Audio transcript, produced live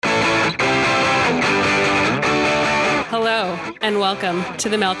and welcome to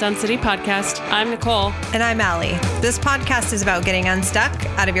the Meltdown City podcast. I'm Nicole. And I'm Allie. This podcast is about getting unstuck,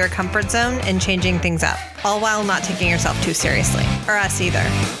 out of your comfort zone, and changing things up, all while not taking yourself too seriously. Or us either.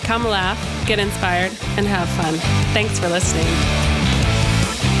 Come laugh, get inspired, and have fun. Thanks for listening.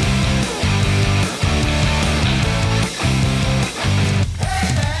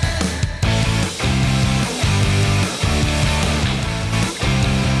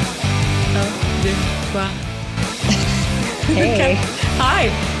 Hey. Okay. Hi,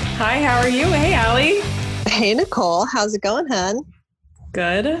 how are you? Hey, Allie. Hey, Nicole. How's it going, hun?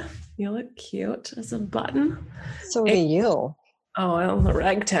 Good. You look cute as a button. So do you. Oh, well, the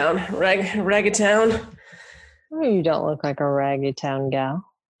Ragatown. Oh, you don't look like a raggy town gal.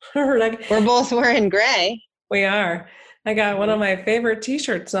 We're both wearing gray. We are. I got one of my favorite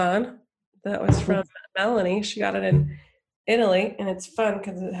t-shirts on. That was from Melanie. She got it in Italy, and it's fun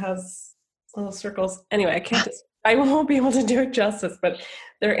because it has little circles. Anyway, I won't be able to do it justice, but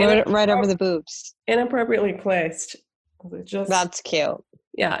they're right over the boobs. Inappropriately placed. That's cute.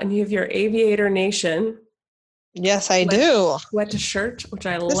 Yeah, and you have your Aviator Nation. Yes, I do. Sweatshirt, which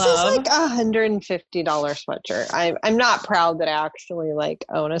I love. This is like $150 sweatshirt. I'm not proud that I actually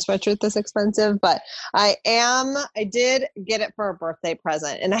own a sweatshirt this expensive, but I did get it for a birthday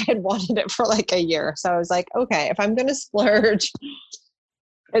present, and I had wanted it for like a year. So I was like, okay, if I'm going to splurge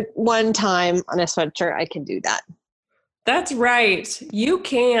at one time on a sweatshirt, I can do that. That's right. You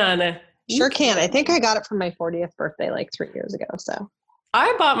can. Sure can. I think I got it for my 40th birthday like 3 years ago. So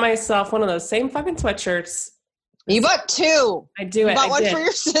I bought myself one of those same fucking sweatshirts. You bought two. I do. You bought one for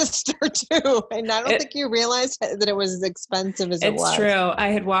your sister too. And I don't think you realized that it was as expensive as it was. It's true. I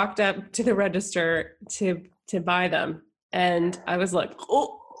had walked up to the register to buy them, and I was like,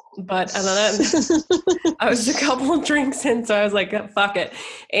 oh, but and then I was a couple of drinks in, so I was like, fuck it.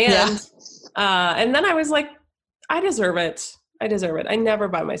 And then I was like, I deserve it. I never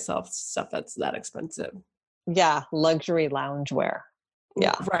buy myself stuff that's that expensive. Yeah, luxury loungewear.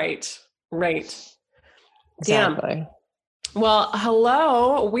 Yeah. Right. Exactly. Damn. Well,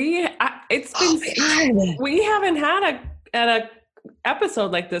 hello. We haven't had a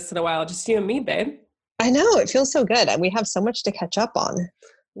episode like this in a while. Just you and me, babe. I know. It feels so good. And we have so much to catch up on.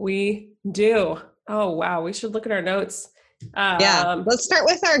 We do. Oh, wow. We should look at our notes. Let's start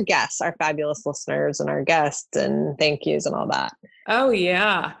with our guests, our fabulous listeners and our guests and thank yous and all that. Oh,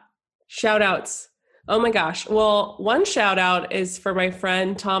 yeah. Shout outs. Oh my gosh. Well, one shout out is for my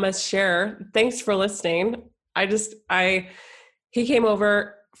friend Thomas Scherer. Thanks for listening. He came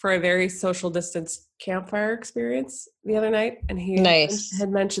over for a very social distance campfire experience the other night, and he had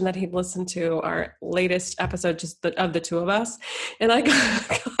mentioned that he'd listened to our latest episode, just of the two of us. And I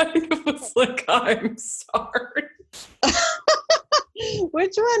kind of was like, I'm sorry.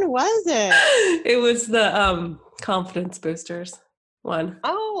 Which one was it? It was the confidence boosters one.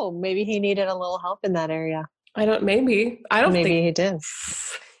 Oh, maybe he needed a little help in that area. Maybe he did.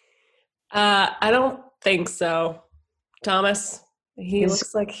 I don't think so. Thomas,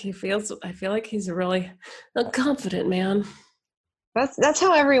 looks like I feel like he's really a confident man. That's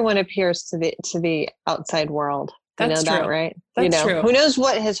how everyone appears to the outside world. That's true. That, right? That's true. Who knows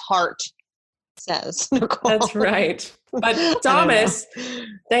what his heart says, Nicole? That's right. But Thomas,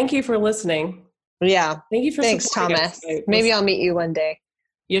 thank you for listening. Yeah. Thanks, Thomas. Maybe I'll meet you one day.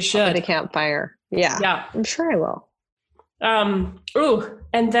 You should. At a campfire. Yeah. Yeah. I'm sure I will. And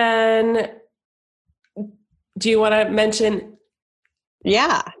then do you want to mention?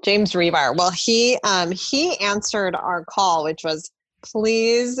 Yeah. James Rebar. Well, he answered our call, which was,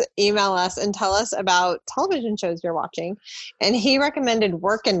 please email us and tell us about television shows you're watching. And he recommended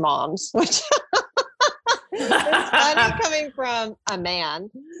Workin' Moms, which is funny coming from a man.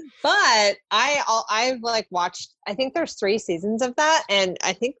 But I've watched, I think there's 3 seasons of that. And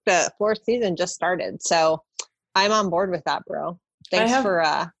I think the 4th season just started. So I'm on board with that, bro. Thanks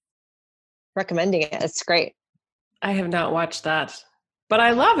for recommending it. It's great. I have not watched that. But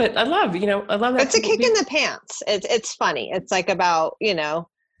I love it. I love that. It's a kick in the pants. It's funny. It's like about,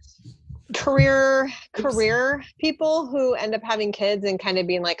 career people who end up having kids and kind of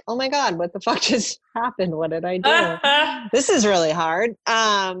being like, oh my God, what the fuck just happened? What did I do? This is really hard.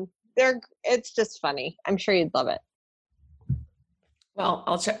 It's just funny. I'm sure you'd love it. Well,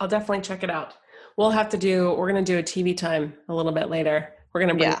 I'll definitely check it out. We're going to do a TV time a little bit later. We're going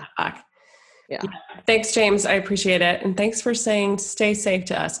to bring it back. Yeah. Thanks, James. I appreciate it. And thanks for saying stay safe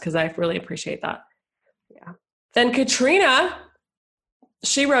to us, because I really appreciate that. Yeah. Then Katrina,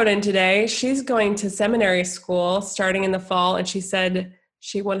 she wrote in today. She's going to seminary school starting in the fall. And she said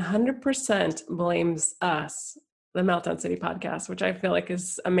she 100% blames us, the Meltdown City podcast, which I feel like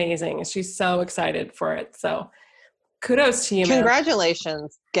is amazing. She's so excited for it. So kudos to you, man,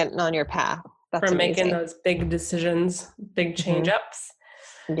 Congratulations getting on your path. That's for amazing. making those big decisions, big change ups.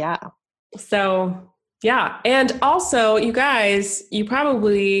 Yeah. So yeah. And also, you guys, you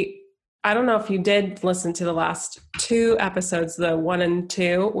probably, I don't know if you did listen to the last 2 episodes, the 1 and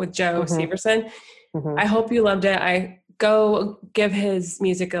 2 with Joe Severson. I hope you loved it. I go give his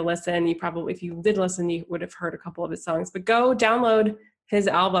music a listen. You probably, if you did listen, you would have heard a couple of his songs, but go download his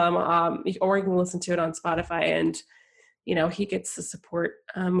album, or you can listen to it on Spotify, and you know, he gets the support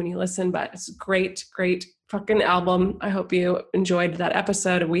when you listen, but it's a great, great fucking album. I hope you enjoyed that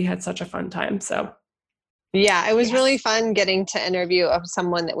episode. We had such a fun time. So yeah, it was really fun getting to interview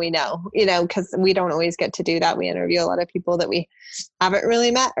someone that we know, you know, because we don't always get to do that. We interview a lot of people that we haven't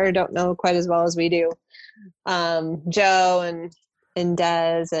really met or don't know quite as well as we do. Joe and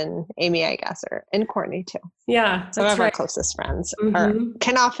Des and Amy, I guess, and Courtney too. Yeah, some of our closest friends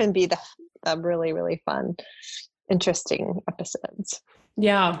can often be the really, really fun, interesting episodes.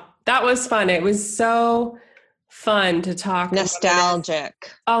 Yeah, that was fun. It was so fun to talk.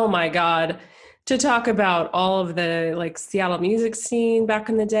 Nostalgic. Oh my God. To talk about all of the like Seattle music scene back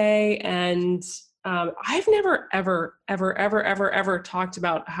in the day. And I've never, ever talked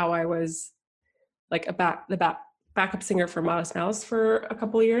about how I was like the backup singer for Modest Mouse for a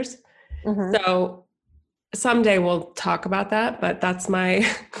couple of years. So someday we'll talk about that, but that's my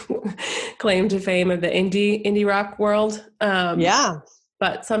claim to fame of the indie rock world. Yeah.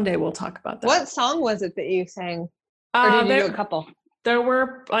 But someday we'll talk about that. What song was it that you sang? Or did you do a couple? There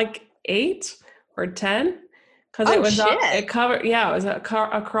were like 8 or 10. Because it was it covered, it was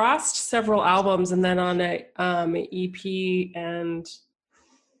across several albums, and then on a EP and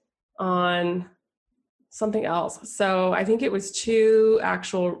on something else. So I think it was 2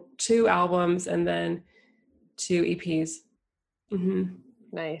 albums and then 2 EPs.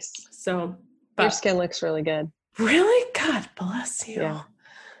 Nice. So your skin looks really good. Really? God bless you. Yeah.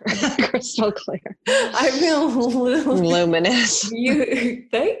 Crystal clear. I feel luminous.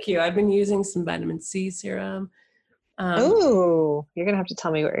 Thank you. I've been using some vitamin C serum. Oh, you're gonna have to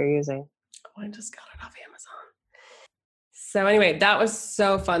tell me what you're using. Oh, I just got it off Amazon. So anyway, that was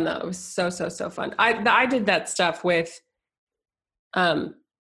so fun though. It was so fun. I did that stuff with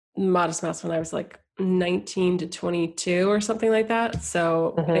Modest Mouse when I was like 19 to 22 or something like that.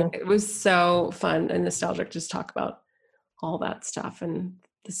 So it was so fun and nostalgic to just talk about all that stuff and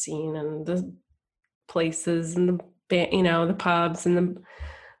the scene and the places and the pubs and the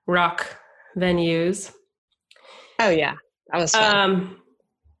rock venues. Oh yeah, that was fun.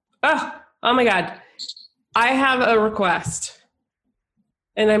 Oh my God, I have a request,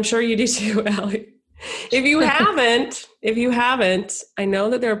 and I'm sure you do too, Allie. If you haven't, I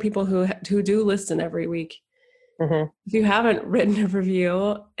know that there are people who do listen every week. If you haven't written a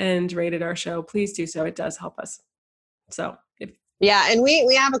review and rated our show, please do so. It does help us. So and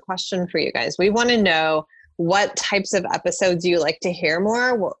we have a question for you guys. We want to know what types of episodes you like to hear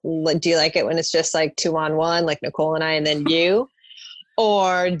more. Do you like it when it's just like 2-on-1, like Nicole and I, and then you?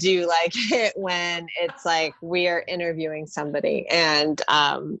 Or do you like it when it's like we are interviewing somebody and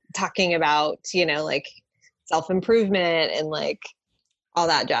talking about, like self-improvement and like all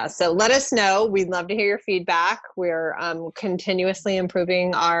that jazz? So let us know. We'd love to hear your feedback. We're continuously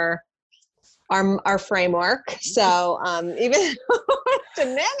improving our framework. So even to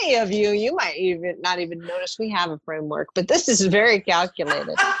many of you, you might even not even notice we have a framework, but this is very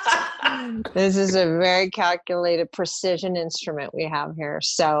calculated. This is a very calculated precision instrument we have here.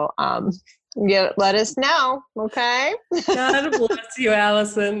 So let us know. Okay. God bless you,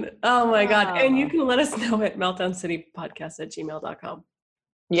 Allison. Oh my God. And you can let us know at meltdowncitypodcast@gmail.com.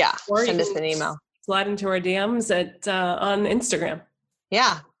 Yeah. Or send us an email. Slide into our DMs on Instagram.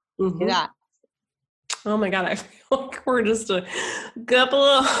 Yeah. Do that. Oh my God, I feel like we're just a couple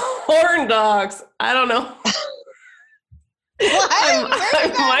of horn dogs. I don't know.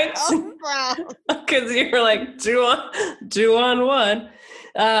 I might because you were like 2 on 1.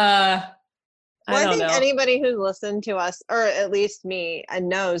 I think anybody who's listened to us, or at least me,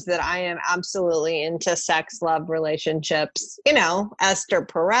 knows that I am absolutely into sex, love, relationships. Esther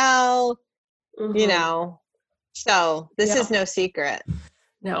Perel. So this is no secret.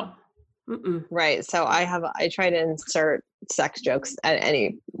 No. Right. So I try to insert sex jokes at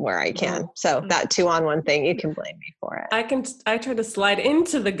anywhere I can. So that 2-on-1 thing, you can blame me for it. I try to slide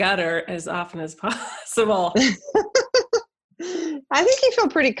into the gutter as often as possible. I think you feel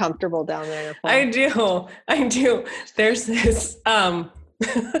pretty comfortable down there, Nicole. I do. There's this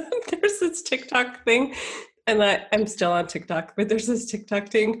there's this TikTok thing, and I'm still on TikTok, but there's this TikTok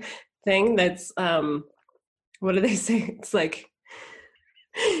thing that's what do they say? It's like,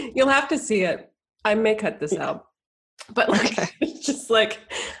 you'll have to see it. I may cut this out. But like, Okay. it's just like,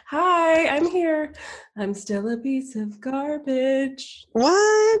 hi, I'm here. I'm still a piece of garbage.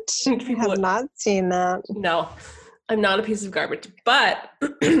 What? And I have not seen that. no, I'm not a piece of garbage, but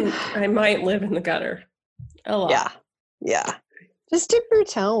I might live in the gutter a lot. Yeah. Just dip your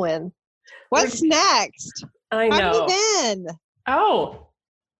toe in. What's next? I How have you know. been? Oh,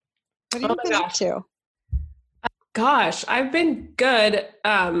 What have you been up to? gosh, I've been good.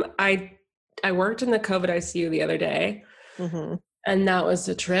 I worked in the COVID ICU the other day, and that was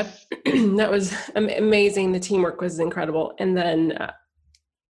a trip. That was amazing. The teamwork was incredible, and then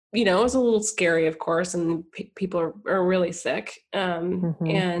it was a little scary, of course, and people are really sick.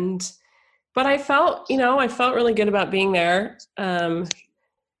 But I felt really good about being there, and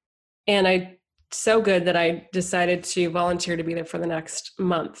so good that I decided to volunteer to be there for the next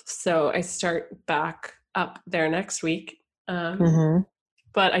month. So I start back up there next week.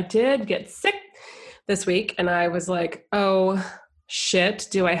 But I did get sick this week, and I was like, oh shit,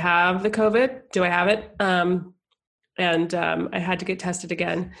 do I have the COVID? Do I have it? And I had to get tested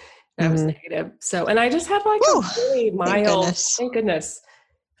again. And I was negative. So, and I just had like a really mild, thank goodness,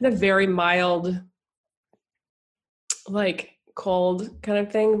 a very mild, like cold kind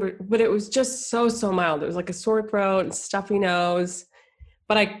of thing, but it was just so mild. It was like a sore throat and stuffy nose.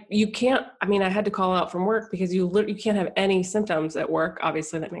 But I had to call out from work because you can't have any symptoms at work.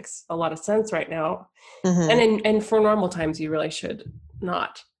 Obviously, that makes a lot of sense right now. And for normal times, you really should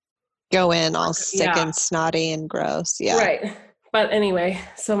not go in all sick and snotty and gross. Yeah. Right. But anyway,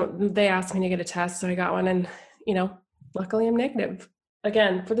 so they asked me to get a test, so I got one, and luckily I'm negative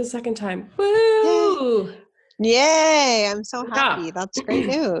again for the second time. Woo! Yay! I'm so happy. Yeah. That's great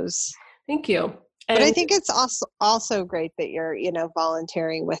news. Thank you. But I think it's also great that you're,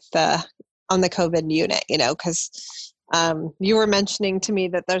 volunteering with on the COVID unit, because you were mentioning to me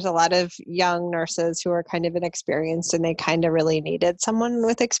that there's a lot of young nurses who are kind of inexperienced and they kind of really needed someone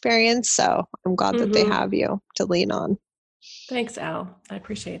with experience. So I'm glad that they have you to lean on. Thanks, Al. I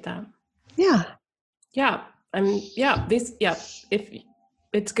appreciate that. Yeah. Yeah. If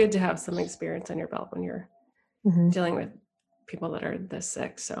it's good to have some experience on your belt when you're dealing with people that are this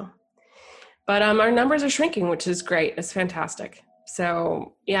sick. So. But our numbers are shrinking, which is great. It's fantastic.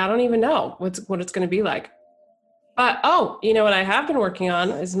 So I don't even know what it's going to be like. But you know what I have been working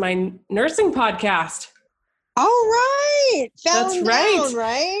on is my nursing podcast. All right, That's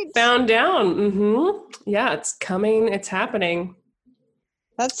right. Found Down. Yeah, it's coming. It's happening.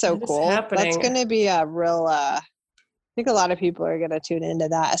 That's so cool. That's going to be a real. I think a lot of people are going to tune into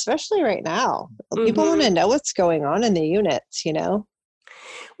that, especially right now. People want to know what's going on in the units.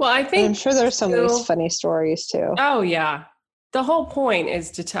 Well, I think I'm sure there's so many funny stories too. Oh yeah. The whole point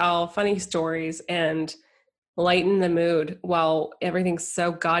is to tell funny stories and lighten the mood while everything's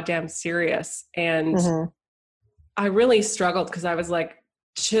so goddamn serious. And I really struggled because I was like,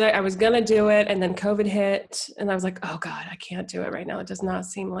 I was going to do it. And then COVID hit and I was like, oh God, I can't do it right now. It does not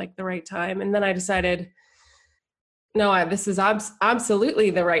seem like the right time. And then I decided, no, this is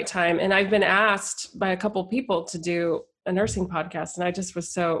absolutely the right time. And I've been asked by a couple people to do a nursing podcast, and I just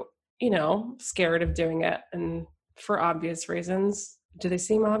was so, scared of doing it, and for obvious reasons. Do they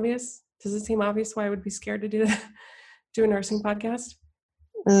seem obvious? Does it seem obvious why I would be scared to do a nursing podcast?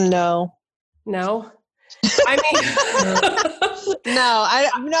 No. I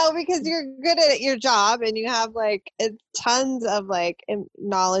mean, no, because you're good at your job and you have like tons of like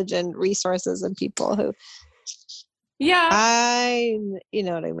knowledge and resources and people who. Yeah. You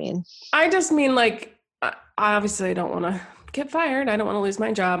know what I mean? I just mean like, obviously I don't want to get fired. I don't want to lose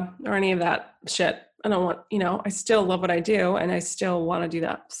my job or any of that shit. I don't want, I still love what I do and I still want to do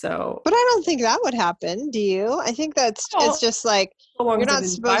that. So, but I don't think that would happen. Do you? I think it's just like, you're not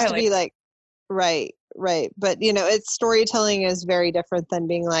supposed to be like, right. But storytelling is very different than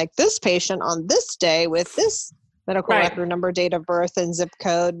being like, this patient on this day with this medical record number, date of birth and zip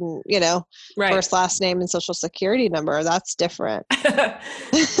code and, first, last name and social security number. That's different.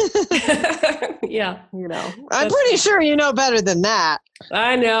 Yeah. I'm pretty sure you know better than that.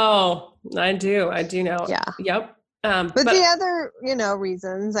 I know. I do know. Yeah. Yep. But the other,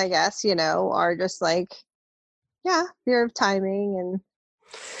 reasons, I guess, are just like, fear of timing and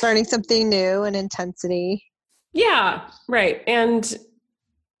starting something new and intensity. Yeah. Right. And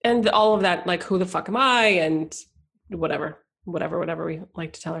all of that, like, who the fuck am I? And whatever we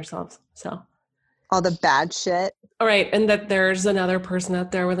like to tell ourselves. So all the bad shit. All right. And that there's another person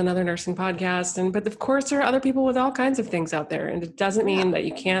out there with another nursing podcast. But of course there are other people with all kinds of things out there. And it doesn't mean that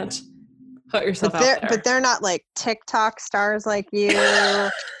you can't put yourself out there. But they're not like TikTok stars like you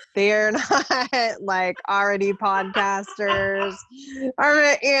They're not like already podcasters,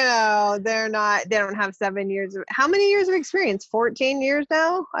 or they don't have 7 years of, how many years of experience? 14 years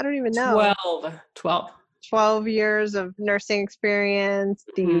now? I don't even know. 12. 12 years of nursing experience,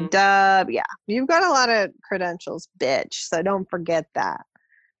 Mm-hmm. DUW. Yeah, you've got a lot of credentials, bitch. So don't forget that.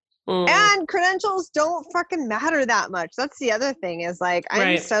 And credentials don't fucking matter that much. That's the other thing is like,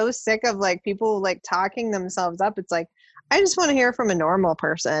 I'm so sick of like people like talking themselves up. It's like, I just want to hear from a normal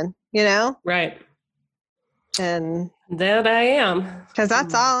person, Right. And that I am. Because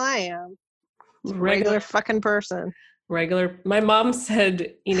that's all I am. Regular fucking person. Regular. My mom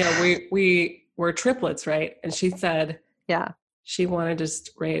said, we were triplets, right? And she said, yeah, she wanted to just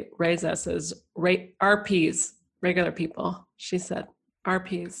raise us as RPs, regular people. She said,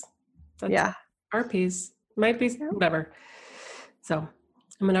 RPs. That's RPs. Might be whatever. So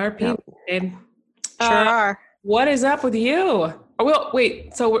I'm an RP, babe. Sure are. What is up with you? Oh, well,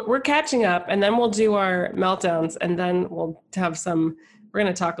 wait. So we're catching up, and then we'll do our meltdowns, and then we're going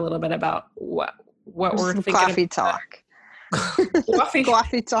to talk a little bit about what we're thinking. Coffee talk.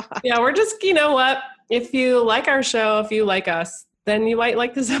 Coffee talk. Yeah, we're just, you know what? If you like our show, if you like us, then you might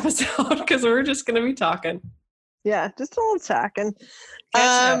like this episode because we're just going to be talking. Yeah, just a little talking.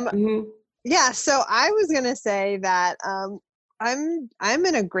 Yeah, so I was going to say that I'm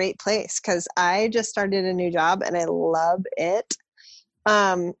in a great place because I just started a new job and I love it.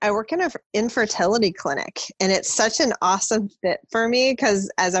 I work in an infertility clinic, and it's such an awesome fit for me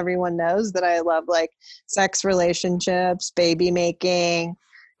because, as everyone knows, that I love like sex, relationships, baby making,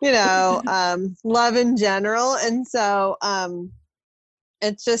 love in general. And so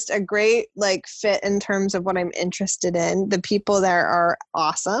it's just a great like fit in terms of what I'm interested in. The people there are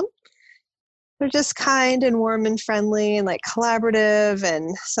awesome. They're just kind and warm and friendly and like collaborative.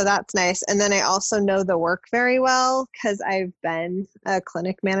 And so that's nice. And then I also know the work very well because I've been a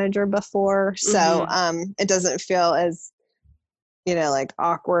clinic manager before. So it doesn't feel as, like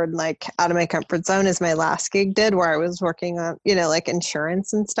awkward, like out of my comfort zone as my last gig did, where I was working on, like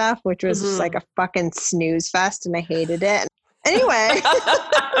insurance and stuff, which was just like a fucking snooze fest and I hated it. Anyway,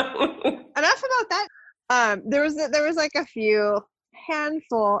 enough about that. There was like a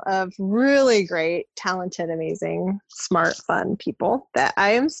handful of really great, talented, amazing, smart, fun people that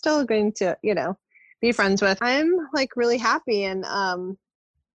I am still going to, be friends with. I'm like really happy. And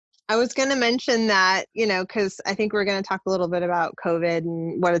I was going to mention that, because I think we're going to talk a little bit about COVID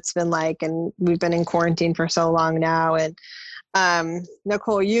and what it's been like. And we've been in quarantine for so long now. And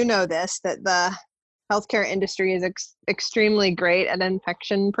Nicole, this, that the healthcare industry is extremely great at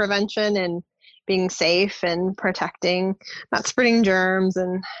infection prevention and being safe and protecting, not spreading germs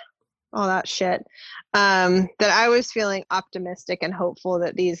and all that shit. That I was feeling optimistic and hopeful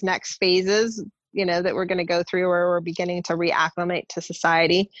that these next phases, that we're going to go through where we're beginning to reacclimate to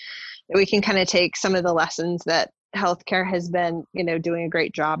society, that we can kind of take some of the lessons that healthcare has been, doing a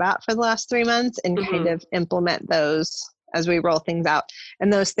great job at for the last 3 months and kind of implement those as we roll things out.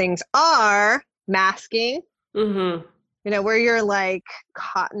 And those things are masking, wear your like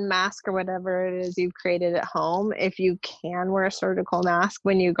cotton mask or whatever it is you've created at home. If you can wear a surgical mask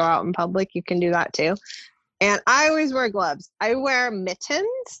when you go out in public, you can do that too. And I always wear gloves. I wear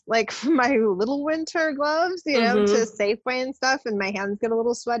mittens, like my little winter gloves, to Safeway and stuff. And my hands get a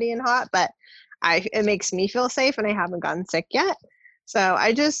little sweaty and hot, but it makes me feel safe and I haven't gotten sick yet. So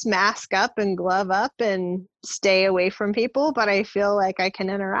I just mask up and glove up and stay away from people, but I feel like I can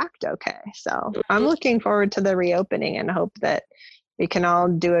interact okay. So I'm looking forward to the reopening and hope that we can all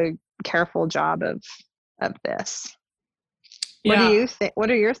do a careful job of this. What do you think? What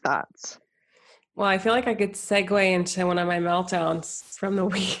are your thoughts? Well, I feel like I could segue into one of my meltdowns from the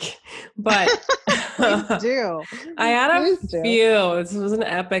week, but do. I had a few. This was an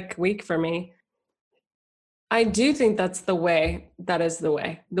epic week for me. I do think that's the way. That is the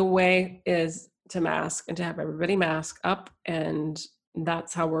way. The way is to mask and to have everybody mask up. And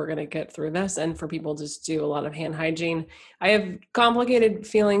that's how we're going to get through this. And for people to just do a lot of hand hygiene. I have complicated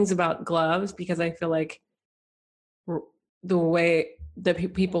feelings about gloves because I feel like the way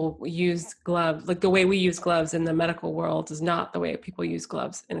that people use gloves, like the way we use gloves in the medical world is not the way people use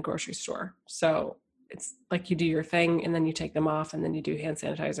gloves in a grocery store. So it's like you do your thing and then you take them off and then you do hand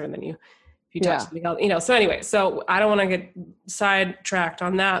sanitizer and then you touch something else, so anyway, so I don't want to get sidetracked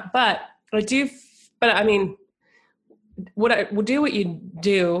on that, but I mean, what you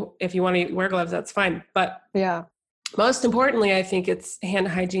do if you want to wear gloves, that's fine. But most importantly, I think it's hand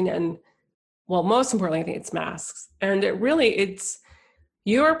hygiene and most importantly, I think it's masks. And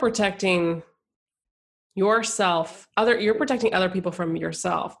you're protecting yourself, you're protecting other people from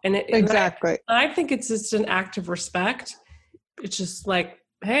yourself. And exactly. I think it's just an act of respect. It's just like,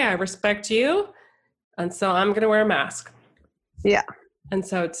 hey, I respect you. And so I'm going to wear a mask. Yeah. And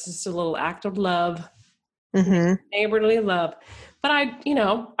so it's just a little act of love, Mm-hmm. neighborly love. But I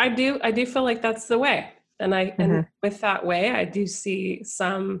do feel like that's the way. And with that way, I do see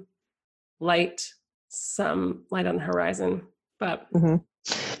light, some light on the horizon. But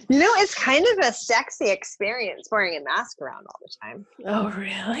it's kind of a sexy experience wearing a mask around all the time. oh,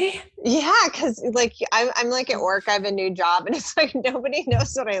 really? Yeah, because like I'm like at work, I have a new job, and it's like nobody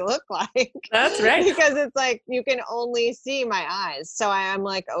knows what I look like. That's right. Because it's like you can only see my eyes, so I'm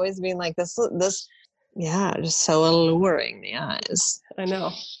like always being like this. Yeah, just so alluring, the eyes. I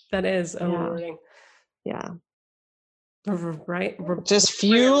know that is alluring. Yeah. Right. Just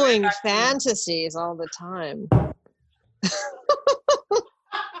fueling fantasies all the time.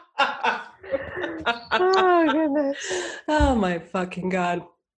 Oh goodness. Oh my fucking God.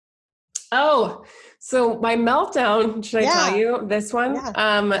 Oh, so my meltdown, should I tell you this one?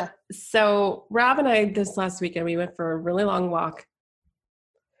 Yeah. So Rob and I this last weekend, we went for a really long walk,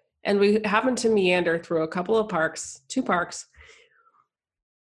 and we happened to meander through a couple of parks, 2 parks.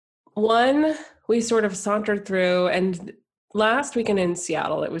 One we sort of sauntered through, and last weekend in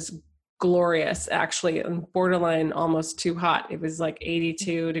Seattle, it was glorious, actually, and borderline almost too hot. It was like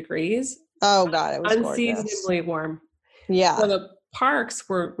 82 degrees. Oh God, it was unseasonably gorgeous. Warm. Yeah. So the parks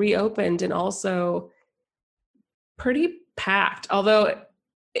were reopened and also pretty packed. Although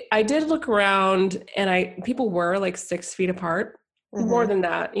I did look around, and people were like 6 feet apart, more than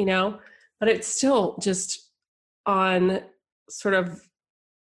that, but it's still just on sort of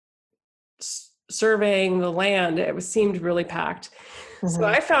surveying the land. It seemed really packed. So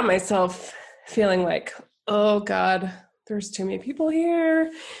I found myself feeling like, oh God, there's too many people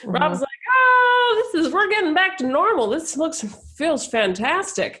here. Rob's like, oh, we're getting back to normal. This feels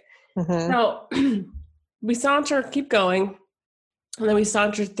fantastic. Now we keep going. And then we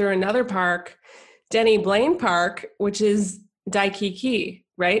sauntered through another park, Denny Blaine Park, which is Daikiki,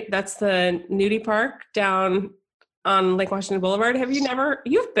 right? That's the nudie park down on Lake Washington Boulevard.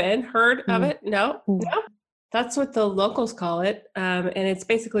 You've heard of it? No? That's what the locals call it. And it's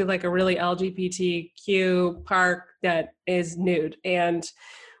basically like a really LGBTQ park that is nude. And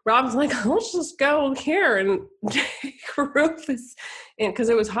Rob's like, let's just go here and take Rufus in, because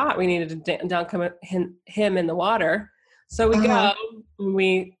it was hot. We needed to dunk him in the water. So we go,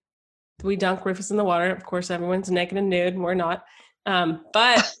 we dunk Rufus in the water. Of course, everyone's naked and nude, and we're not.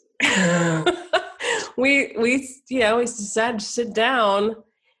 But we decided to sit down,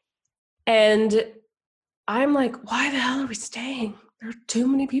 and I'm like, why the hell are we staying? There are too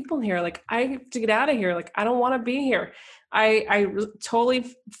many people here. Like, I have to get out of here. Like, I don't want to be here. I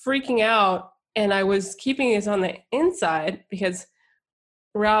totally freaking out, and I was keeping this on the inside because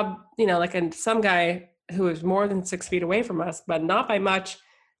Rob, some guy who was more than 6 feet away from us, but not by much,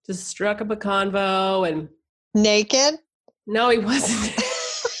 just struck up a convo. And naked? No, he wasn't.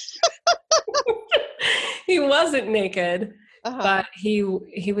 He wasn't naked, but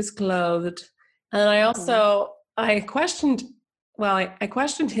he was clothed. And I also I questioned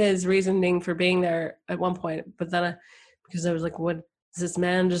his reasoning for being there at one point, but then because I was like, what is this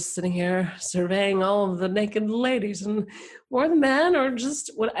man just sitting here surveying all of the naked ladies, or the men, or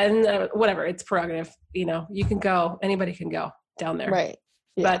just what? And whatever, it's prerogative. You can go. Anybody can go down there. Right.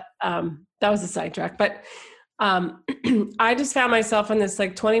 Yeah. But that was a sidetrack. But I just found myself in this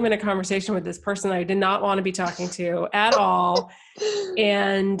 20-minute conversation with this person I did not want to be talking to at all.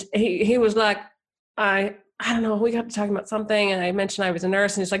 And he was like, I don't know, we got to talking about something, and I mentioned I was a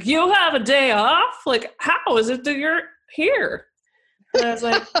nurse, and he's like, you have a day off? Like, how is it that you're here? And I was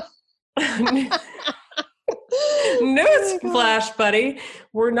like, news flash, buddy.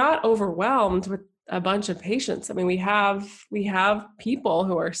 We're not overwhelmed with a bunch of patients. I mean, we have people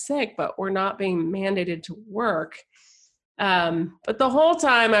who are sick, but we're not being mandated to work. But the whole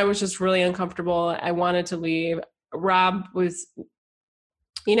time I was just really uncomfortable. I wanted to leave. Rob was,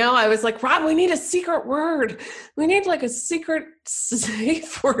 I was like, Rob, we need a secret word. We need a secret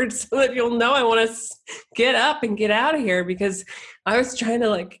safe word so that you'll know I want to get up and get out of here, because I was trying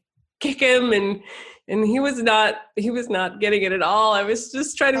to kick him, and he was not getting it at all. I was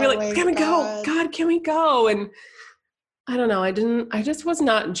just trying to be can we go? God, can we go? And I don't know. I just was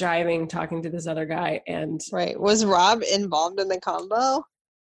not jiving talking to this other guy. And right. Was Rob involved in the combo?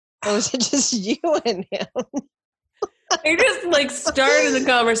 Or was it just you and him? I just started the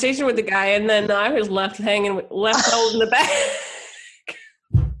conversation with the guy, and then I was left holding the bag.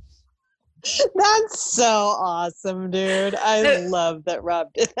 That's so awesome, dude. I love that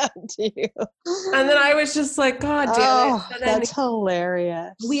Rob did that to you. And then I was just like, God damn it. And that's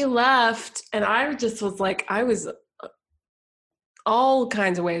hilarious. We left, and I just was like, all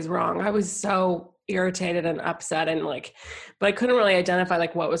kinds of ways wrong. I was so irritated and upset and like, but I couldn't really identify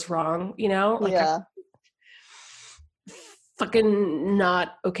like what was wrong, you know? Like I Yeah. fucking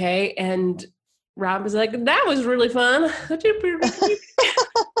not okay. And Rob was like, that was really fun.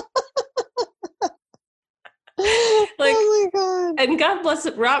 Like, oh my God. and God bless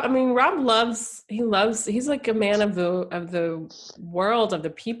it, Rob. I mean, Rob he's like a man of the world, of the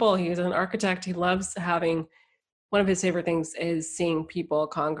people. He's an architect. He loves having, one of his favorite things is seeing people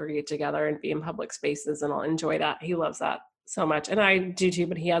congregate together and be in public spaces, and I'll enjoy that. He loves that so much. And I do too,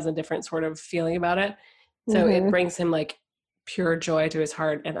 but he has a different sort of feeling about it. So it brings him like pure joy to his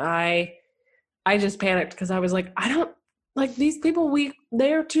heart. And I just panicked because I was like, I don't like these people,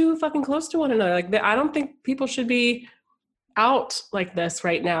 they're too fucking close to one another. Like I don't think people should be out like this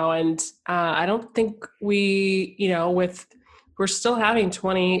right now. And I don't think we're still having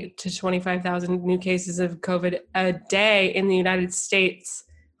 20 to 25,000 new cases of COVID a day in the United States.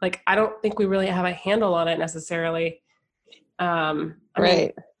 Like, I don't think we really have a handle on it necessarily. I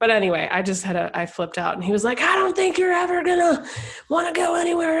mean, but anyway, I flipped out, and he was like, I don't think you're ever gonna want to go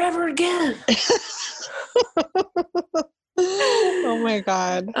anywhere ever again. Oh my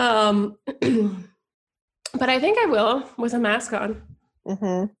God. But I think I will with a mask on.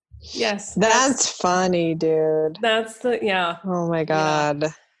 Mm-hmm. Yes. That's funny, dude. Yeah. Oh my God.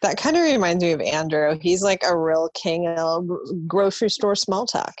 Yeah. That kind of reminds me of Andrew. He's like a real king of grocery store small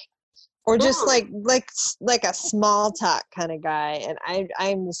talk. Or just like a small talk kind of guy. And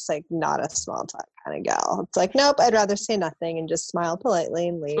I'm just like not a small talk kind of gal. It's like, nope, I'd rather say nothing and just smile politely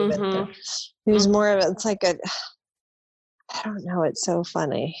and leave. Mm-hmm. And he was more of it's like I don't know, it's so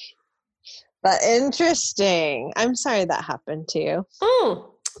funny. But interesting. I'm sorry that happened to you.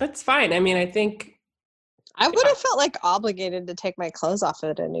 Oh, that's fine. I mean, I think I would have felt like obligated to take my clothes off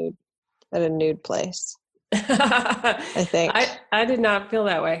at a nude place. I think. I did not feel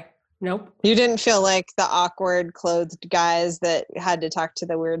that way. Nope. You didn't feel like the awkward clothed guys that had to talk to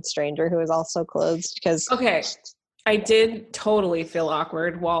the weird stranger who was also clothed because. Okay. I did totally feel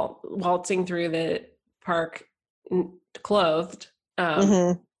awkward while waltzing through the park clothed.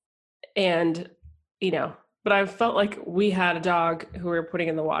 And, but I felt like we had a dog who we were putting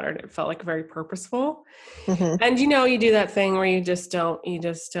in the water, and it felt like very purposeful. Mm-hmm. And, you do that thing where you just don't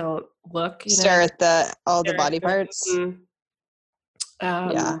look. Stare at all the body parts.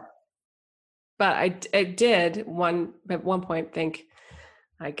 Yeah. But I did at one point think,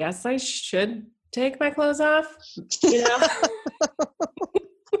 I guess I should take my clothes off,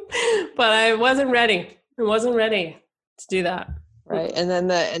 but I wasn't ready. I wasn't ready to do that. Right. And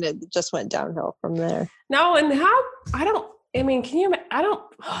then it just went downhill from there. No. And I don't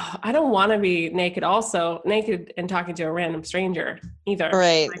want to be naked and talking to a random stranger either.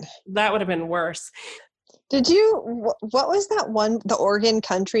 Right. Like, that would have been worse. What was that one, the Oregon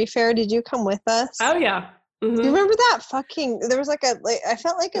Country Fair? Did you come with us? Oh yeah. Mm-hmm. Do you remember that there was I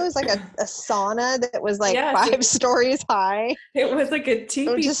felt like it was like a sauna that was like 5 stories high. It was like a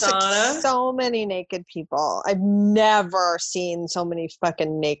teepee sauna. Like so many naked people. I've never seen so many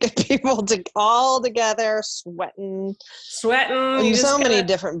fucking naked people all together sweating. So many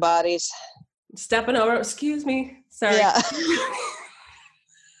different bodies. Stepping over. Excuse me. Sorry. Yeah.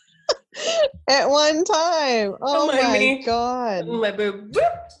 At one time. Oh my God. My boob. Whoop.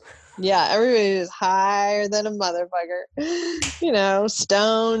 Yeah, everybody was higher than a motherfucker.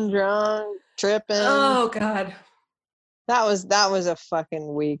 Stoned, drunk, tripping. Oh God. That was a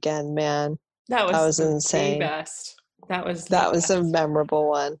fucking weekend, man. That was insane. The best. That was a memorable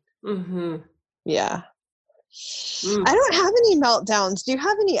one. Mm-hmm. Yeah. I don't have any meltdowns. Do you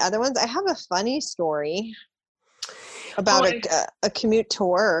have any other ones? I have a funny story about a commute to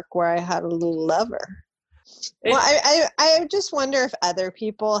work where I had a little lover. Well, I just wonder if other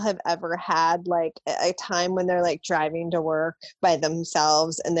people have ever had like a time when they're like driving to work by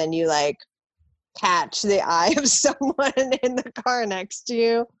themselves and then you like catch the eye of someone in the car next to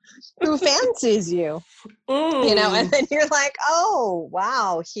you who fancies you, and then you're like, oh,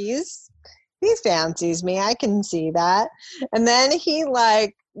 wow, he fancies me. I can see that. And then he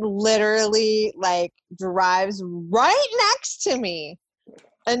like literally like drives right next to me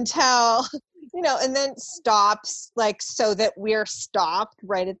until and then stops like so that we're stopped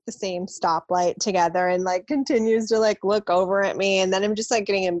right at the same stoplight together and like continues to like look over at me. And then I'm just like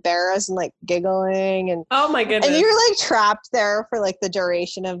getting embarrassed and like giggling and oh my goodness. And you're like trapped there for like the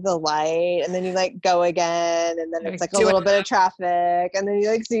duration of the light. And then you like go again. And then it's like a little bit of traffic. And then you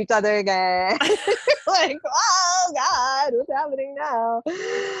like see each other again. Like, oh God, what's happening now?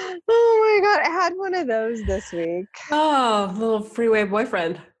 Oh my God. I had one of those this week. Oh, little freeway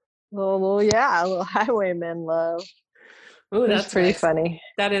boyfriend. A little highwayman love. Ooh, It was that's pretty nice. funny.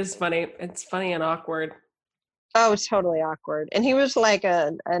 That is funny. It's funny and awkward. Oh, it's totally awkward. And he was like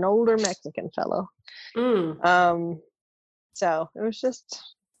an older Mexican fellow. Mm. So it was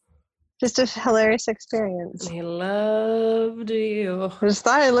just a hilarious experience. He loved you. I just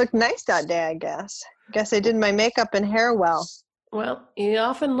thought I looked nice that day, I guess. I did my makeup and hair well. Well, he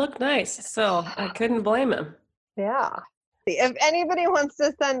often looked nice, so I couldn't blame him. Yeah. If anybody wants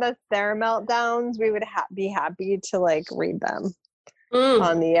to send us their meltdowns, we would be happy to like read them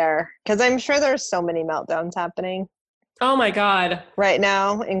on the air, because I'm sure there's so many meltdowns happening. Oh my God. Right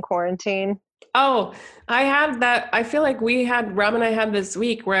now in quarantine. Oh, I had that. I feel like Rob and I had this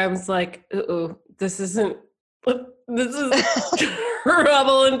week where I was like, this is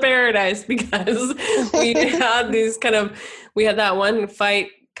trouble in paradise, because we had that one fight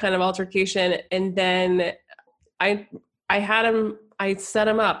kind of altercation. And then I set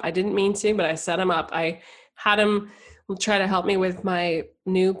him up. I didn't mean to, but I set him up. I had him try to help me with my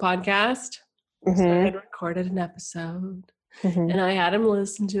new podcast. Mm-hmm. So I had recorded an episode, and I had him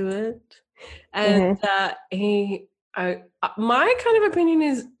listen to it. And my kind of opinion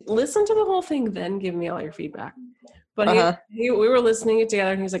is listen to the whole thing, then give me all your feedback. But we were listening it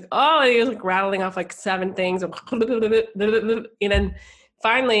together, and he was like, oh, he was like rattling off like 7 things. And then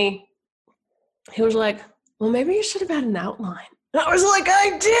finally he was like, well, maybe you should have had an outline. And I was like,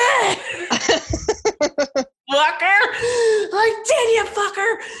 I did. Fucker. I did, you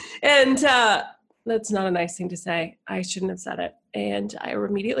fucker. And that's not a nice thing to say. I shouldn't have said it. And I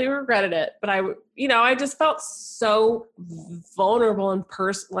immediately regretted it. But I just felt so vulnerable in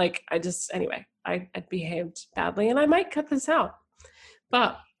person. Like I behaved badly, and I might cut this out.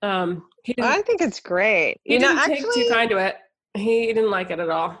 But I think it's great. He didn't take too kind to it. He didn't like it at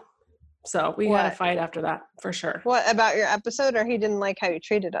all. So we had a fight after that, for sure. What about your episode, or he didn't like how you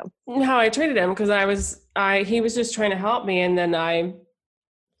treated him? How I treated him, because he was just trying to help me, and then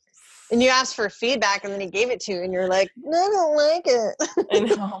and you asked for feedback, and then he gave it to you, and you're like, no, I don't like it.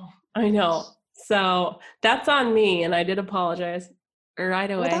 I know. So that's on me, and I did apologize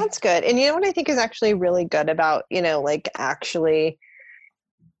right away. Well, that's good. And you know what I think is actually really good about, like actually,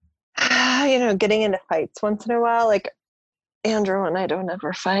 getting into fights once in a while, like Andrew and I don't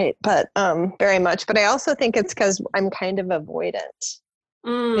ever fight, but very much. But I also think it's because I'm kind of avoidant.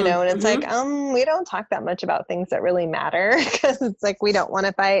 And it's like, we don't talk that much about things that really matter, because it's like we don't want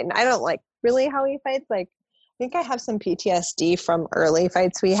to fight, and I don't like really how he fights. Like, I think I have some PTSD from early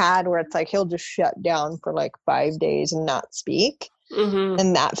fights we had, where it's like he'll just shut down for like 5 days and not speak,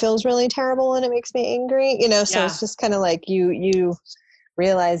 and that feels really terrible, and it makes me angry. So it's just kind of like you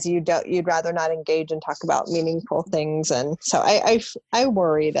realize you'd rather not engage and talk about meaningful things, and so I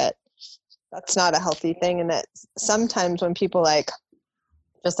worry that that's not a healthy thing, and that sometimes when people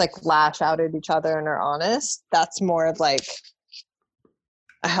just lash out at each other and are honest, that's more of like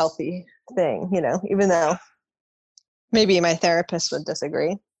a healthy thing, even though maybe my therapist would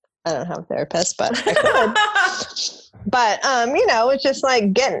disagree. I don't have a therapist, but I could. But, it's just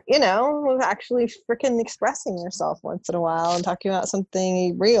like getting, actually freaking expressing yourself once in a while and talking about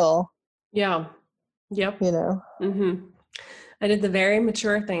something real. Yeah. Yep. I did the very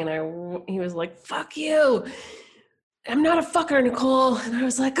mature thing, and he was like, fuck you. I'm not a fucker, Nicole. And I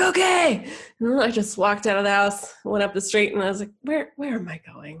was like, okay. And then I just walked out of the house, went up the street, and I was like, where am I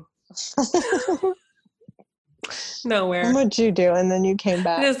going? Nowhere. What'd you do? And then you came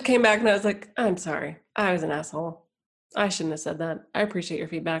back. I just came back, and I was like, I'm sorry. I was an asshole. I shouldn't have said that. I appreciate your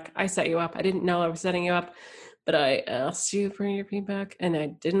feedback. I set you up. I didn't know I was setting you up, but I asked you for your feedback, and I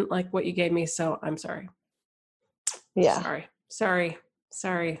didn't like what you gave me, so I'm sorry. Yeah. Sorry.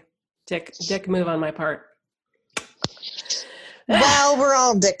 Dick move on my part. Well, we're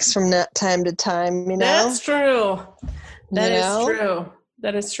all dicks from time to time, That's true. That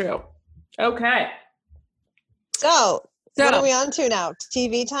is true. Okay. So what are we on to now?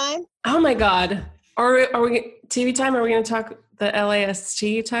 TV time? Oh my God. Are we TV time? Are we going to talk the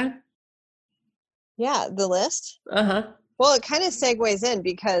LAST time? Yeah, the list. Uh-huh. Well, it kind of segues in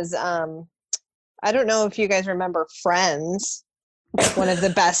because I don't know if you guys remember Friends, one of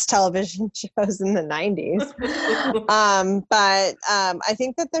the best television shows in the 90s. But I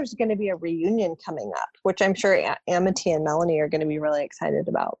think that there's going to be a reunion coming up, which I'm sure Amity and Melanie are going to be really excited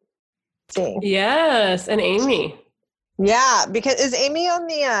about seeing. Yes, and Amy. Yeah, because is Amy on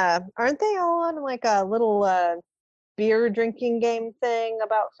the, aren't they all on like a little beer drinking game thing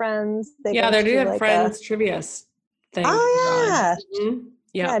about Friends? They're doing Friends trivia thing. Oh, yeah. Mm-hmm.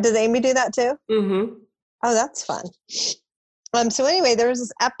 Yeah. Does Amy do that too? Mm-hmm. Oh, that's fun. So anyway, there was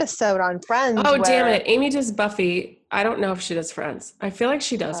this episode on Friends Oh, where, damn it. Amy does Buffy. I don't know if she does Friends. I feel like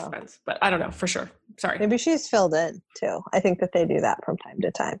she does Friends, but I don't know for sure. Sorry. Maybe she's filled in too. I think that they do that from time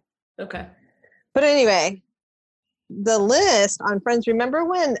to time. Okay. But anyway, the list on Friends, remember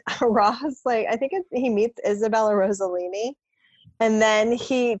when Ross, like, I think he meets Isabella Rossellini, and then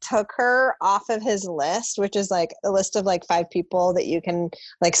he took her off of his list, which is like a list of like 5 people that you can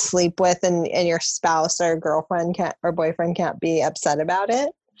like sleep with, and your spouse or girlfriend can't or boyfriend can't be upset about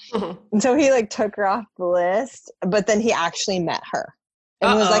it. Mm-hmm. And so he like took her off the list, but then he actually met her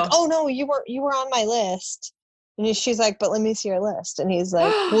and was like, "Oh no, you were on my list." And she's like, "But let me see your list." And he's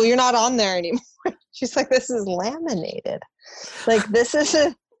like, "Well, you're not on there anymore." She's like, "This is laminated. Like, this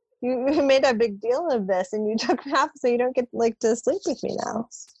is you made a big deal of this, and you took me off, so you don't get like to sleep with me now.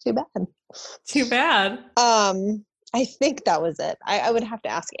 It's too bad." Too bad. I think that was it. I would have to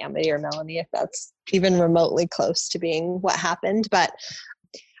ask Amity or Melanie if that's even remotely close to being what happened, but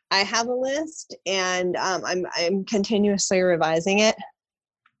I have a list, and I'm continuously revising it.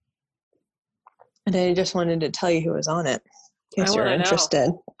 And I just wanted to tell you who was on it, in case you're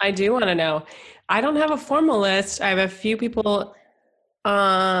interested. I do want to know. I don't have a formal list. I have a few people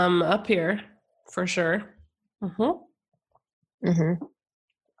up here for sure. And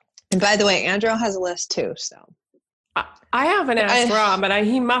by the way, Andrew has a list too, so I haven't asked Rob, but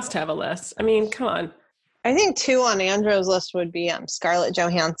he must have a list. I mean, come on. I think 2 on Andrew's list would be Scarlett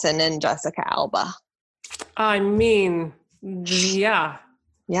Johansson and Jessica Alba. I mean, yeah.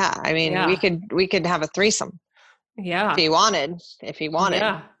 Yeah, I mean, we could have a threesome. Yeah. If he wanted.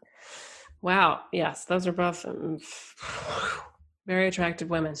 Yeah. Wow. Yes, those are both very attractive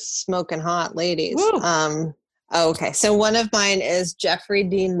women. Smoking hot ladies. Okay. So one of mine is Jeffrey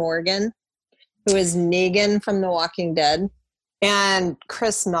Dean Morgan, who is Negan from The Walking Dead, and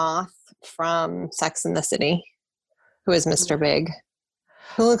Chris Noth from Sex and the City, who is Mr. Big,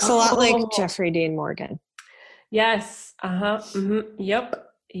 who looks a lot like Jeffrey Dean Morgan. Yes. Yep.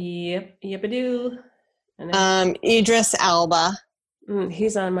 Yep-a-doo. Idris Elba.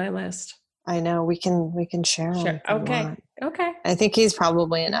 He's on my list. I know. We can share him. Okay. I think he's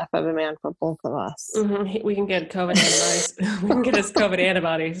probably enough of a man for both of us. We can get COVID antibodies. We can get his COVID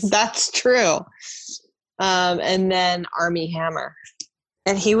antibodies. That's true. And then Armie Hammer.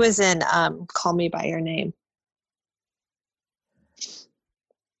 And he was in Call Me By Your Name.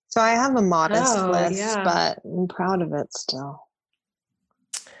 So I have a modest list, but I'm proud of it still.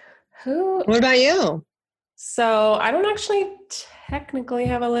 What about you? So I don't actually technically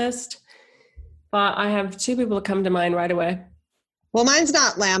have a list, but I have 2 people that come to mind right away. Well, mine's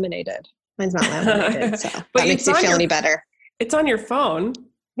not laminated. So that makes you feel any better. It's on your phone.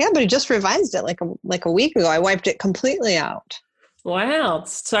 Yeah, but I just revised it like a week ago. I wiped it completely out. Wow,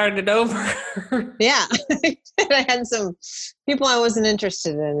 started over. Yeah. I had some people I wasn't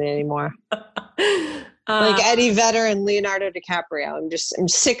interested in anymore. Like Eddie Vedder and Leonardo DiCaprio. I'm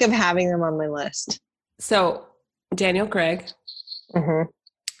sick of having them on my list. So Daniel Craig.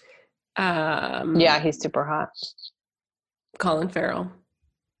 Yeah, he's super hot. Colin Farrell.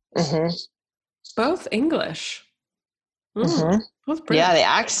 Both English. Both British. Yeah, the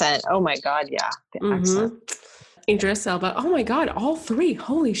accent. Oh my God, yeah. The accent. Idris Elba. Oh my God, all 3.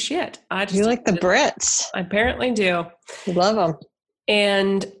 Holy shit. You like the Brits. I apparently do. You love them.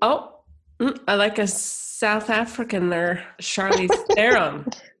 And, I like a South African there, Charlize Theron.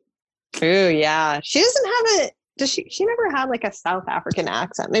 Ooh, yeah. She doesn't have she never had like a South African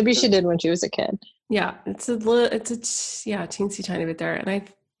accent. Maybe she did when she was a kid. Yeah, it's a teensy tiny bit there. And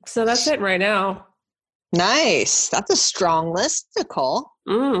so that's it right now. Nice. That's a strong list, Nicole.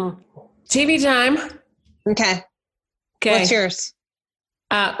 TV time. Okay. What's yours?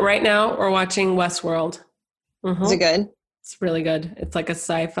 Right now we're watching Westworld. Is it good? It's really good. It's like a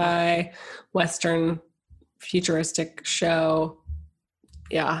sci-fi Western futuristic show.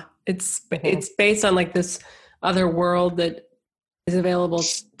 Yeah. It's based on like this other world that is available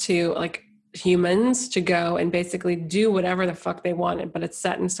to like humans to go and basically do whatever the fuck they wanted, but it's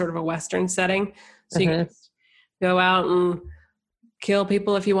set in sort of a Western setting. So you can just go out and kill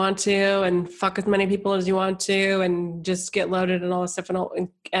people if you want to and fuck as many people as you want to and just get loaded and all this stuff.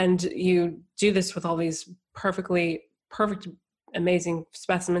 And you do this with all these perfect, amazing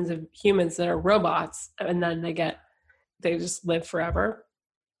specimens of humans that are robots. And then they just live forever.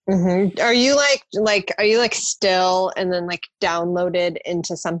 Are you like still and then like downloaded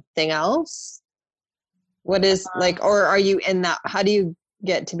into something else? What is or are you in that? How do you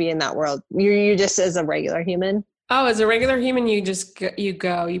get to be in that world? You just as a regular human? Oh, as a regular human, you pay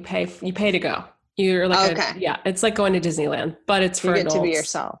to go. You're like, it's like going to Disneyland, but it's for adults. You get to be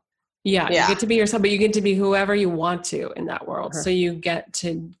yourself. Yeah, you Yeah. get to be yourself, but you get to be whoever you want to in that world. Uh-huh. So you get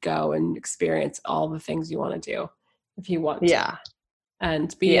to go and experience all the things you want to do if you want to, Yeah.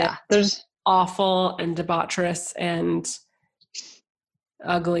 and be as Yeah. There's awful and debaucherous and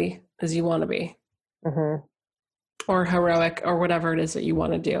ugly as you want to be, mhm. or heroic, or whatever it is that you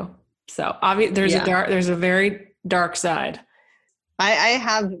want to do. So Yeah. there's a very dark side. I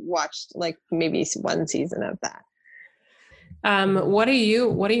have watched like maybe one season of that. What are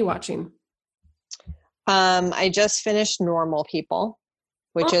you watching? I just finished Normal People,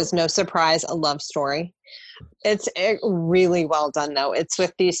 which is no surprise a love story. It's really well done though. It's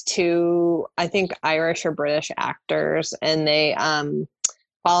with these two, I think Irish or British actors, and they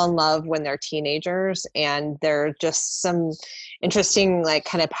fall in love when they're teenagers, and there are just some interesting like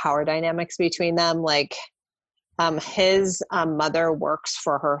kind of power dynamics between them. Like his mother works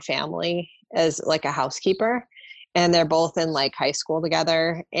for her family as like a housekeeper, and they're both in like high school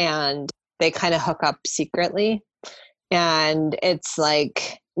together, and they kind of hook up secretly. And it's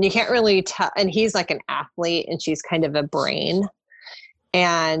like you can't really tell, and he's like an athlete and she's kind of a brain,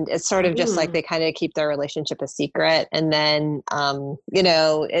 and it's sort of just like they kind of keep their relationship a secret, and then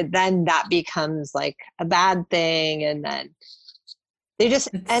then that becomes like a bad thing, and then they just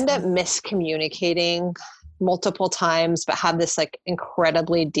end up miscommunicating multiple times, but have this like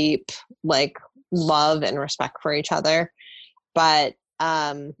incredibly deep like love and respect for each other, but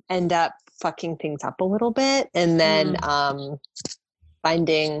end up fucking things up a little bit, and then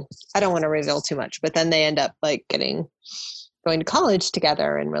finding, I don't want to reveal too much, but then they end up like going to college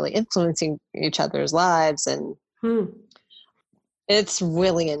together and really influencing each other's lives, and it's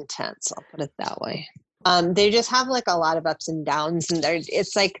really intense, I'll put it that way. They just have like a lot of ups and downs, and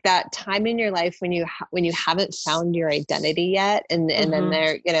it's like that time in your life when you haven't found your identity yet, and then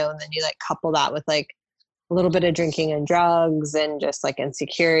there, and then you like couple that with like a little bit of drinking and drugs and just like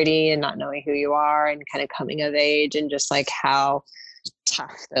insecurity and not knowing who you are and kind of coming of age, and just like how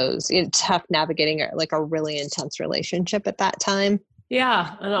tough navigating like a really intense relationship at that time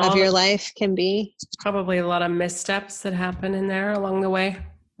And of your life can be. Probably a lot of missteps that happen in there along the way.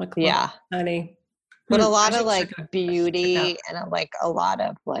 Like, honey. But a lot of like beauty and a lot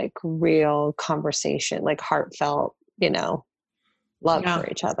of like real conversation, like heartfelt, love for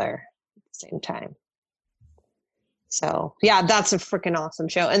each other at the same time. So yeah, that's a freaking awesome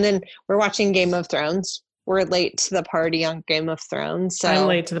show. And then we're watching Game of Thrones. We're late to the party on Game of Thrones. So I'm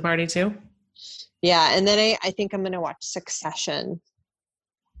late to the party too. Yeah. And then I think I'm going to watch Succession.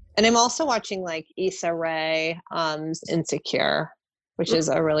 And I'm also watching like Issa Rae, Insecure, which is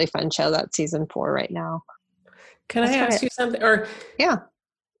a really fun show. That's season 4 right now. Can I ask you something? Or yeah,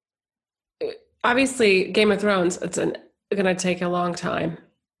 obviously Game of Thrones, it's going to take a long time.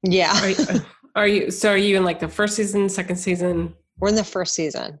 Yeah. Are you in like the first season, second season? We're in the first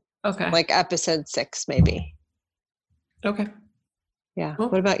season. Okay. Like episode 6, maybe. Okay. Yeah. Cool.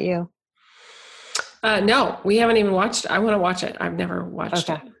 What about you? No, we haven't even watched. I want to watch it. I've never watched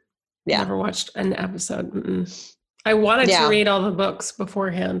it. Yeah. Never watched an episode. I wanted to read all the books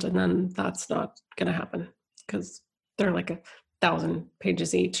beforehand, and then that's not going to happen because they're like 1,000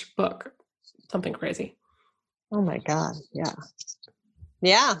 pages each book. Something crazy. Oh my God. Yeah.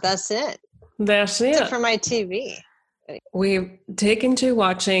 Yeah, that's it. That's it for my TV. We've taken to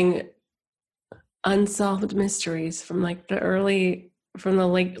watching unsolved mysteries from like late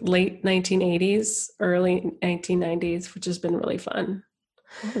 1980s, early 1990s, which has been really fun.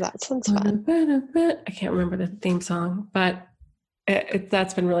 Oh, that sounds fun. I can't remember the theme song, but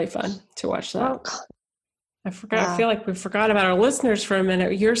that's been really fun to watch that. Oh. I forgot. Yeah. I feel like we forgot about our listeners for a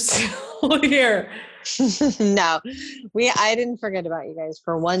minute. You're still here. No, I didn't forget about you guys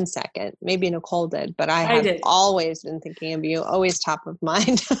for 1 second. Maybe Nicole did, but I have always been thinking of you, always top of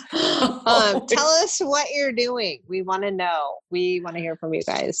mind. Tell us what you're doing. We want to know. We want to hear from you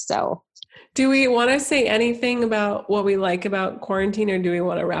guys. So do we want to say anything about what we like about quarantine, or do we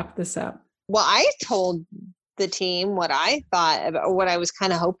want to wrap this up? Well, I told the team what I thought about, what I was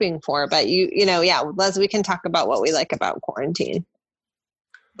kind of hoping for, but Les, we can talk about what we like about quarantine.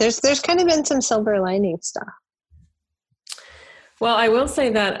 There's kind of been some silver lining stuff. Well, I will say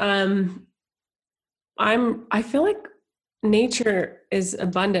that I feel like nature is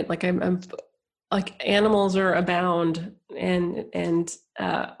abundant. Like I'm like animals are abound and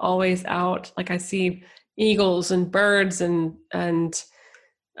always out. Like I see eagles and birds and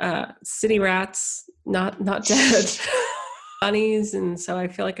city rats, not dead, bunnies, and so I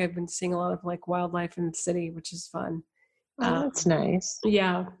feel like I've been seeing a lot of like wildlife in the city, which is fun. Oh, that's nice.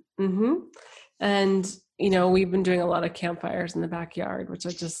 Yeah. Mm-hmm. And, we've been doing a lot of campfires in the backyard, which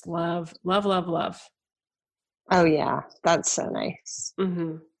I just love, love, love, love. Oh, yeah. That's so nice.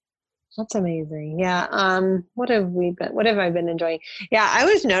 Mm-hmm. That's amazing. Yeah. What have I been enjoying? Yeah, I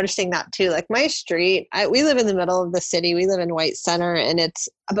was noticing that too. Like my street, we live in the middle of the city. We live in White Center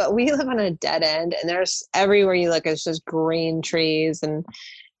but we live on a dead end, and there's everywhere you look, it's just green trees and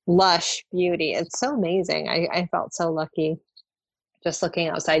lush beauty. It's so amazing. I felt so lucky just looking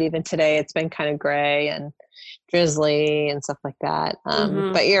outside. Even today, it's been kind of gray and drizzly and stuff like that.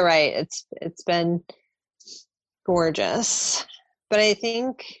 But you're right. It's been gorgeous. But I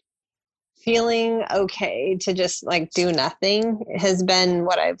think feeling okay to just like do nothing has been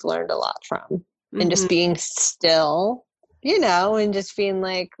what I've learned a lot from. And just being still, and just being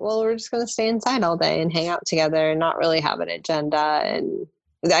like, well, we're just going to stay inside all day and hang out together and not really have an agenda. And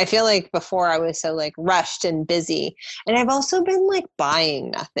I feel like before I was so like rushed and busy, and I've also been like buying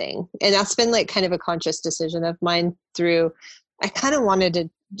nothing. And that's been like kind of a conscious decision of mine I kind of wanted to,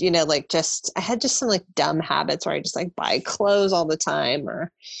 I had just some like dumb habits where I just like buy clothes all the time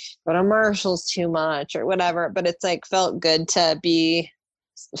or go to Marshall's too much or whatever. But it's like felt good to be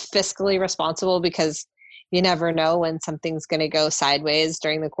fiscally responsible, because you never know when something's going to go sideways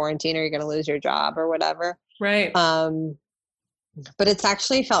during the quarantine, or you're going to lose your job or whatever. Right. But it's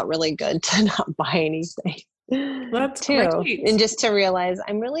actually felt really good to not buy anything. That's too. great. And just to realize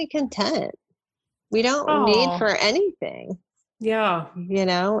I'm really content. We don't need for anything. Yeah.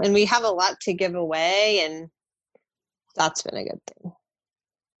 And we have a lot to give away, and that's been a good thing.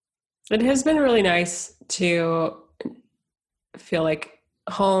 It has been really nice to feel like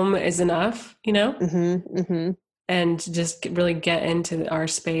home is enough, and just really get into our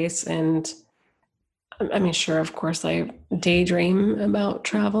space. And I mean, sure, of course, I daydream about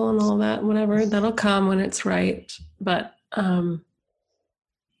travel and all that, whatever. That'll come when it's right. But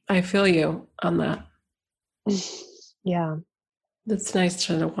I feel you on that. Yeah. It's nice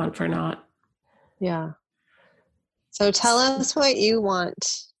to want for not. Yeah. So tell us what you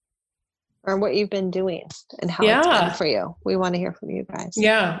want, or what you've been doing, and how it's been for you. We want to hear from you guys.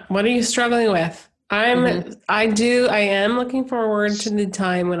 Yeah. What are you struggling with? I am looking forward to the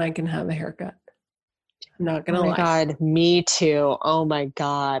time when I can have a haircut. I'm not going to lie. Oh my God. Me too. Oh my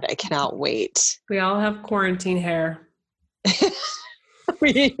God. I cannot wait. We all have quarantine hair.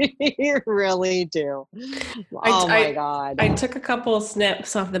 We really do. Oh my God. I took a couple of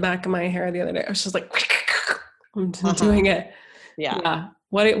snips off the back of my hair the other day. I was just like, I'm doing it. Yeah.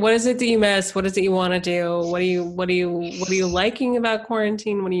 What is it that you miss? What is it you want to do? What are you liking about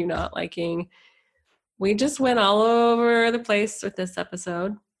quarantine? What are you not liking? We just went all over the place with this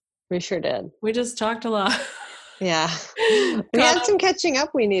episode. We sure did. We just talked a lot. Yeah. We had some catching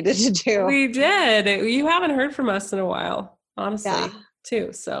up we needed to do. We did. You haven't heard from us in a while, honestly,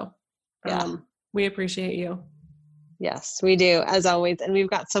 too. So we appreciate you. Yes, we do, as always. And we've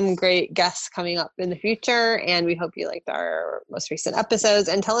got some great guests coming up in the future. And we hope you liked our most recent episodes,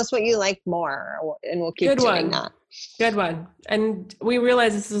 and tell us what you like more, and we'll keep doing that. Good one. And we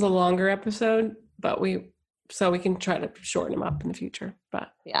realize this is a longer episode, but so we can try to shorten them up in the future.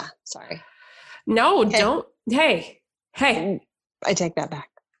 But yeah, sorry. No, don't. Hey. I take that back.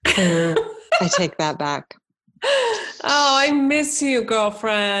 I take that back. Oh, I miss you,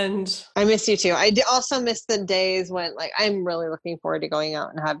 girlfriend. I miss you too. I also miss the days when, like, I'm really looking forward to going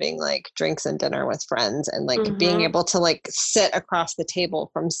out and having like drinks and dinner with friends, and like being able to like sit across the table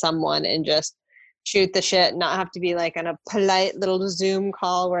from someone and just shoot the shit, not have to be like on a polite little Zoom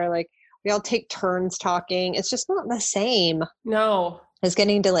call where like we all take turns talking. It's just not the same. No. It's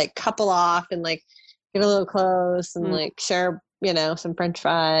getting to like couple off and like get a little close and like share, some French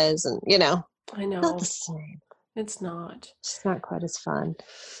fries and, I know. Not the same. It's not. It's not quite as fun.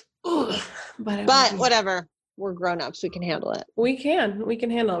 Ooh, but whatever. We're grown-ups. We can handle it. We can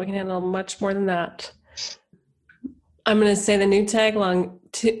handle it. We can handle much more than that. I'm going to say the new tagline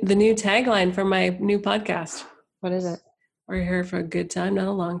for my new podcast. What is it? We're here for a good time, not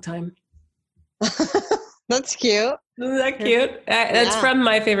a long time. That's cute. Isn't that cute? That's from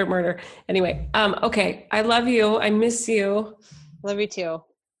My Favorite Murder. Anyway, okay. I love you. I miss you. Love you too.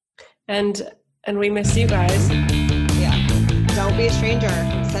 And we miss you guys. Yeah. Don't be a stranger.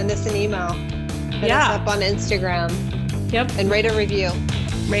 Send us an email. Hit us up on Instagram. Yep. And rate a review.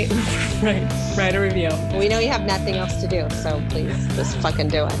 Write a review. We know you have nothing else to do, so please just fucking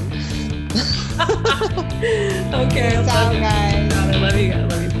do it. Okay. Peace out, guys. I love you.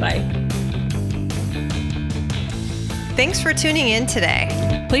 Bye. Thanks for tuning in today.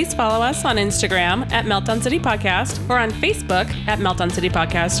 Please follow us on Instagram at Meltdown City Podcast or on Facebook at Meltdown City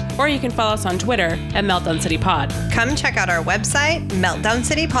Podcast, or you can follow us on Twitter at Meltdown City Pod. Come check out our website,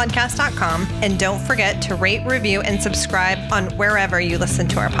 meltdowncitypodcast.com, and don't forget to rate, review, and subscribe on wherever you listen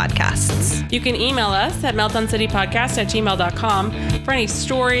to our podcasts. You can email us at meltdowncitypodcast@gmail.com for any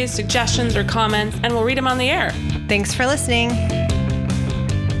stories, suggestions, or comments, and we'll read them on the air. Thanks for listening.